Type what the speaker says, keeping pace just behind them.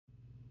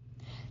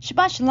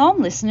Shabbat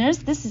Shalom, listeners.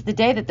 This is the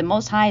day that the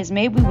Most High has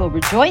made. We will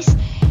rejoice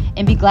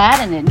and be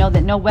glad in it. Know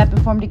that no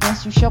weapon formed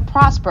against you shall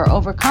prosper.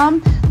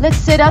 Overcome. Let's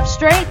sit up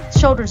straight,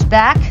 shoulders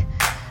back.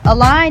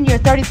 Align your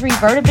 33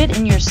 vertebrae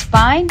in your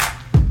spine.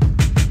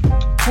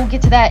 We'll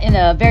get to that in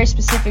a very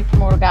specific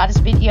Promoter Goddess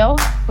video.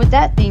 With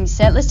that being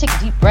said, let's take a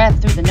deep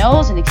breath through the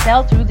nose and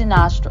exhale through the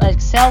nostril.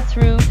 Exhale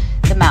through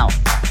the mouth.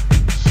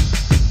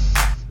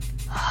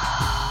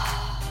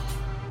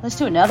 Let's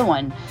do another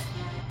one.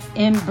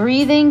 In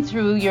breathing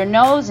through your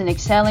nose and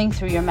exhaling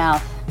through your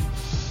mouth.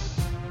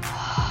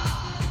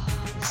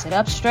 Sit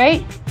up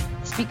straight.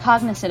 Let's be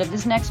cognizant of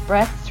this next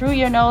breath through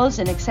your nose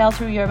and exhale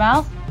through your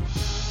mouth.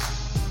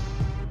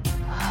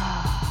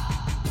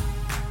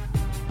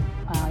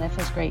 Wow, that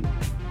feels great.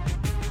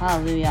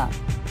 Hallelujah.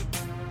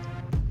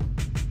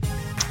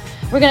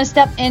 We're going to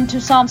step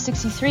into Psalm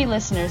 63,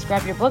 listeners.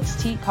 Grab your books,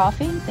 tea,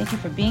 coffee. Thank you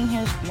for being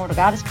here. Mortal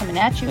God is coming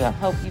at you. I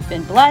hope you've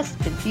been blessed,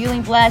 been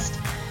feeling blessed.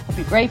 Hope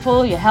you're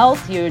grateful, your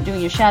health, you're doing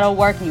your shadow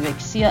work, and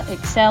you're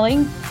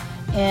excelling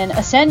and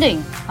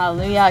ascending.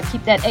 Hallelujah.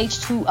 Keep that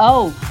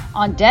H2O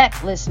on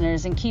deck,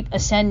 listeners, and keep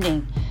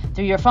ascending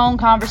through your phone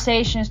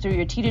conversations, through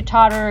your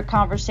teeter-totter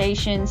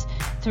conversations,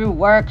 through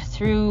work,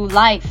 through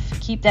life.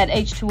 Keep that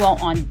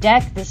H2O on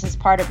deck. This is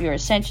part of your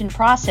ascension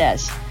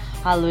process.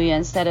 Hallelujah.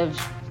 Instead of,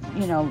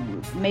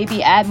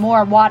 maybe add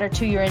more water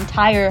to your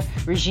entire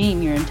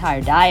regime, your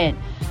entire diet.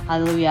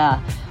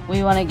 Hallelujah.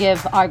 We want to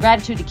give our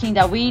gratitude to King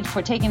Dawid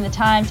for taking the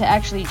time to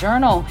actually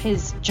journal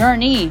his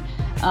journey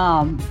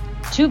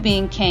to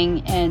being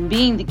king and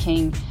being the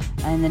king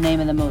in the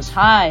name of the Most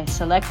High,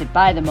 selected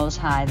by the Most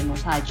High. The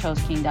Most High chose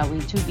King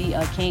Dawid to be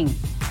a king.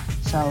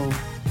 So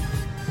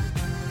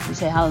we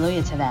say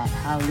hallelujah to that.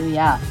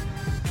 Hallelujah.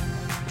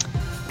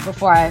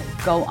 Before I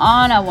go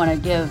on, I want to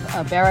give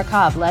a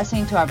barakah, a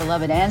blessing to our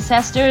beloved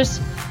ancestors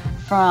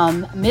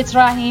from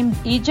Mitzrayim,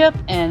 Egypt,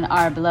 and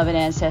our beloved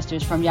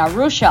ancestors from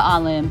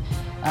Yerushalayim,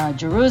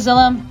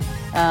 Jerusalem,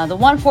 the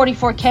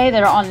 144K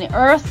that are on the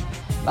earth,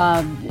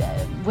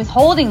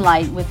 withholding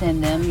light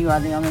within them. You are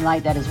the only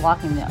light that is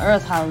walking the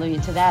earth.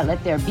 Hallelujah to that.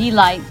 Let there be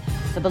light.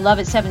 The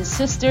beloved seven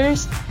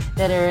sisters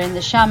that are in the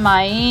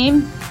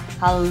Shamayim.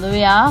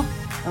 Hallelujah.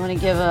 I want to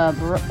give a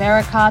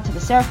barakah to the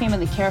seraphim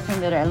and the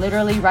cherubim that are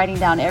literally writing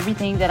down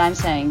everything that I'm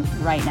saying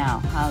right now.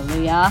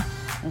 Hallelujah.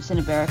 I send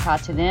a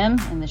barakah to them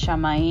in the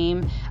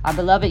Shamayim. Our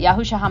beloved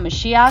Yahushua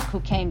HaMashiach, who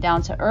came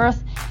down to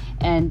earth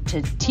and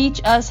to teach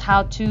us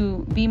how to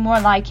be more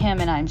like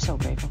him, and I'm so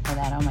grateful for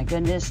that. Oh my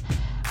goodness.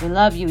 We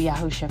love you,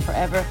 Yahushua,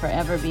 forever,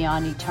 forever,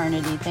 beyond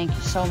eternity. Thank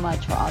you so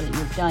much for all that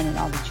you've done and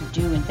all that you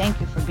do, and thank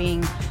you for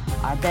being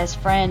our best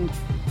friend,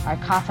 our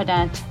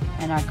confidant,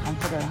 and our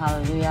comforter.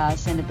 Hallelujah. I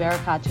send a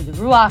barakah to the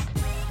Ruach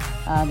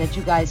that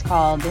you guys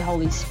call the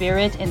Holy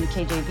Spirit in the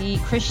KJV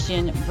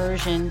Christian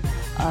version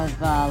of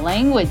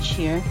language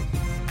here.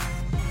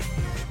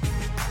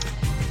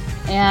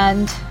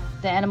 And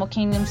the animal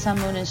kingdom, sun,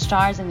 moon, and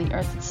stars, and the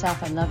earth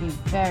itself. I love you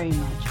very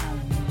much.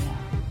 Hallelujah.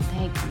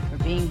 Thank you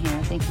for being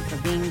here. Thank you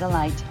for being the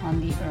light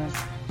on the earth.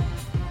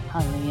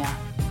 Hallelujah.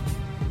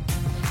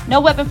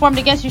 No weapon formed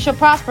against you shall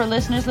prosper,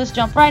 listeners. Let's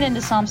jump right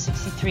into Psalm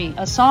 63,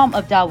 a psalm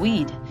of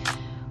Dawid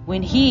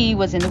when he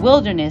was in the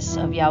wilderness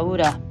of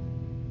Yehuda.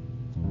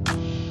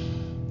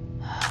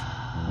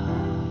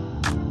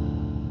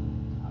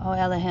 Oh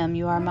Elohim,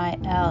 you are my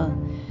El.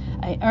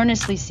 I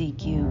earnestly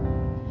seek you.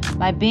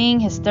 My being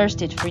has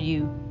thirsted for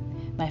you.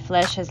 My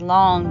flesh has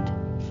longed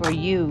for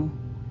you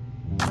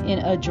in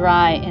a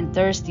dry and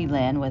thirsty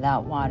land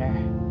without water.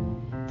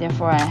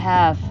 Therefore I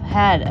have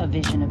had a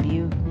vision of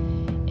you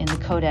in the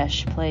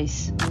Kodesh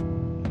place,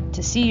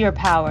 to see your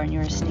power and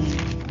your esteem.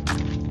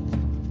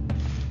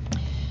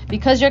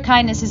 Because your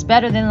kindness is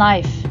better than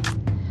life,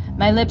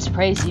 my lips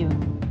praise you.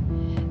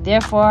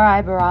 Therefore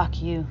I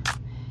barak you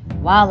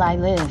while I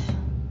live.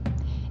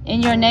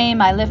 In your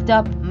name I lift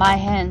up my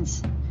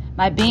hands.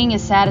 My being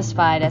is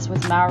satisfied as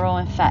with marrow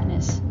and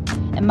fatness,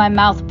 and my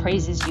mouth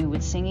praises you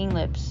with singing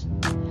lips.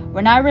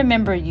 When I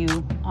remember you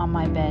on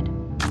my bed,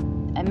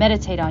 I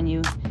meditate on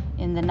you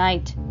in the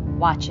night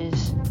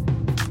watches.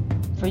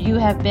 For you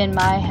have been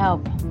my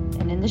help,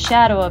 and in the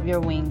shadow of your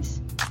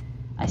wings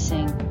I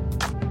sing.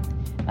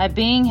 My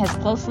being has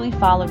closely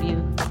followed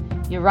you.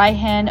 Your right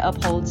hand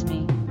upholds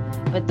me.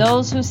 But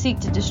those who seek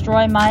to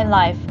destroy my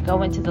life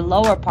go into the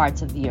lower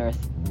parts of the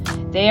earth.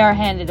 They are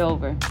handed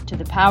over to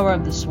the power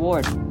of the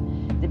sword.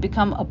 They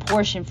become a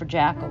portion for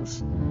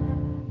jackals.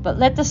 But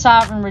let the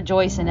sovereign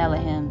rejoice in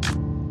Elohim.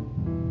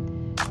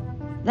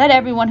 Let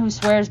everyone who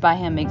swears by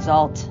him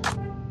exult.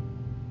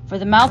 For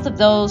the mouth of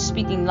those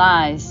speaking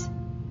lies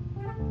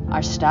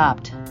are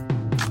stopped.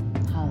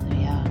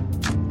 Hallelujah.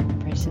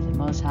 Praise to the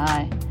Most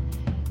High.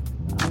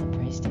 All the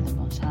praise to the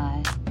Most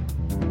High.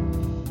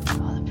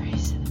 All the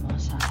praise to the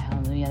Most High.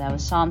 Hallelujah. That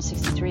was Psalm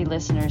 63,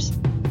 listeners.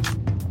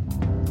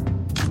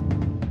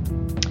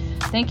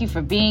 Thank you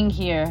for being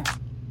here.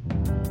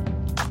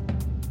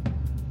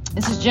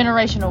 This is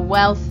Generational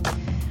Wealth.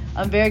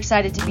 I'm very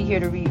excited to be here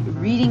to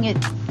reading it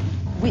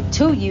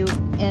to you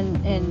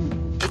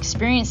and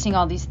experiencing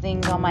all these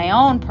things on my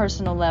own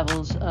personal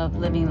levels of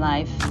living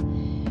life.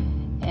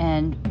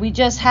 And we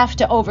just have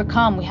to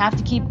overcome. We have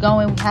to keep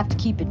going. We have to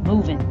keep it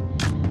moving.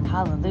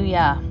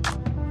 Hallelujah.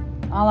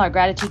 All our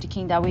gratitude to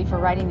King Dawit for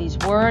writing these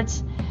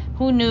words.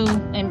 Who knew,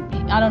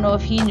 and I don't know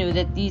if he knew,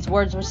 that these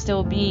words would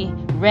still be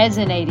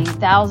resonating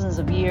thousands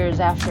of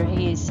years after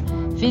he's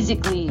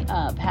physically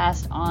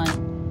passed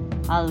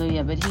on.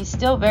 Hallelujah. But he's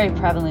still very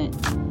prevalent.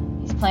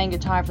 He's playing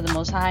guitar for the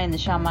Most High in the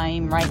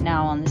Shamayim right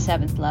now on the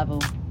 7th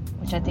level,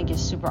 which I think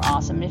is super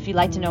awesome. If you'd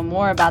like to know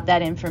more about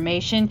that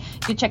information, you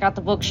can check out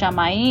the book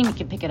Shamayim. You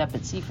can pick it up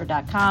at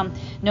sefer.com.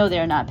 No,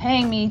 they're not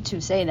paying me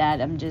to say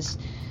that. I'm just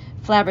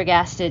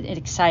flabbergasted and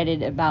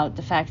excited about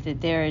the fact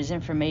that there is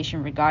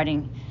information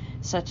regarding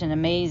such an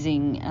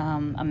amazing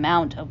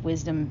amount of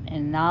wisdom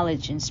and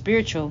knowledge and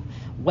spiritual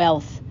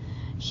wealth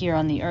here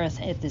on the earth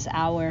at this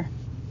hour.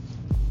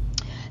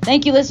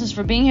 Thank you, listeners,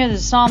 for being here. This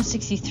is Psalm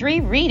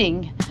 63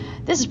 reading.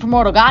 This is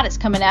Primordial Goddess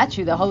coming at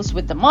you, the host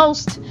with the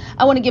most.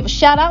 I want to give a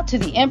shout out to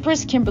the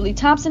Empress, Kimberly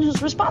Thompson,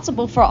 who's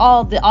responsible for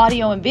all the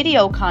audio and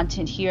video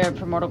content here at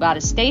Primordial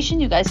Goddess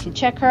Station. You guys can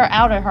check her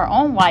out at her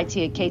own YT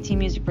at KT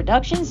Music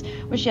Productions,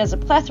 where she has a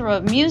plethora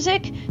of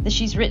music that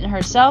she's written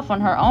herself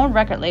on her own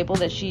record label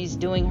that she's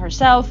doing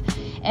herself.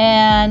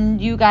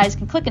 And you guys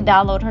can click and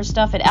download her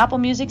stuff at Apple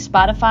Music,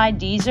 Spotify,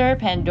 Deezer,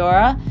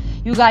 Pandora.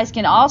 You guys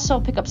can also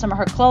pick up some of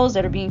her clothes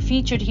that are being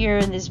featured here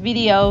in this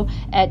video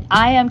at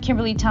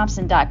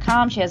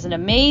IamKimberlyThompson.com. She has an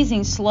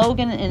amazing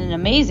slogan and an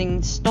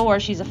amazing store.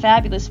 She's a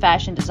fabulous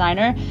fashion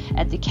designer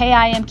at the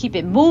KIM Keep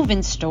It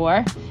Moving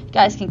store. You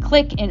guys can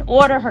click and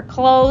order her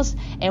clothes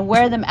and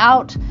wear them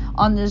out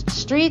on the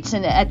streets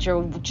and at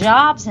your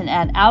jobs and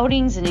at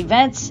outings and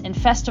events and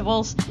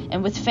festivals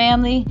and with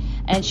family.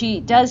 And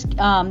she does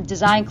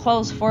design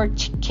clothes for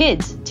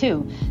kids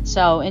too.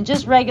 So, and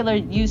just regular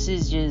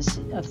usages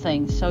of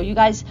things. So you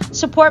guys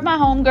support my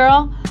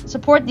homegirl,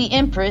 support the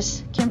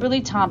Empress,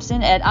 Kimberly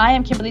Thompson, at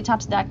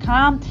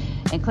IamKimberlyThompson.com,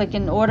 and click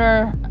and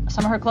order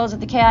some of her clothes at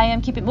the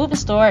KIM Keep It Moving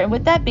store. And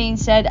with that being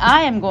said,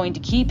 I am going to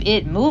keep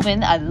it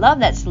moving. I love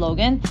that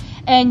slogan.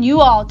 And you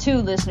all too,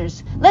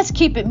 listeners. Let's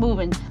keep it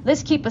moving.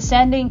 Let's keep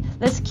ascending.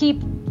 Let's keep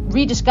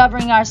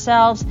rediscovering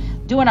ourselves,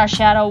 doing our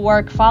shadow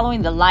work,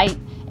 following the light,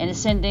 and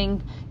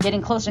ascending,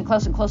 getting closer and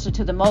closer and closer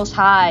to the Most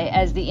High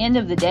as the end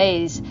of the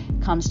days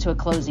comes to a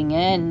closing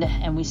end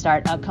and we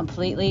start a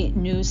completely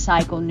new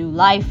cycle, new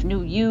life,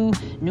 new you,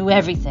 new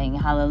everything.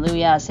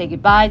 Hallelujah. Say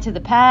goodbye to the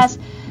past,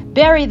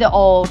 bury the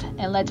old,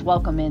 and let's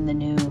welcome in the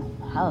new.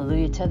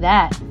 Hallelujah to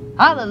that.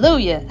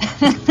 Hallelujah.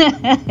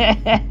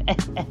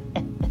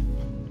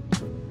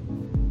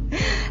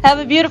 Have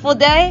a beautiful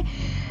day,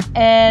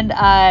 and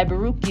I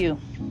baruch you.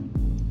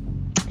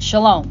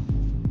 Shalom.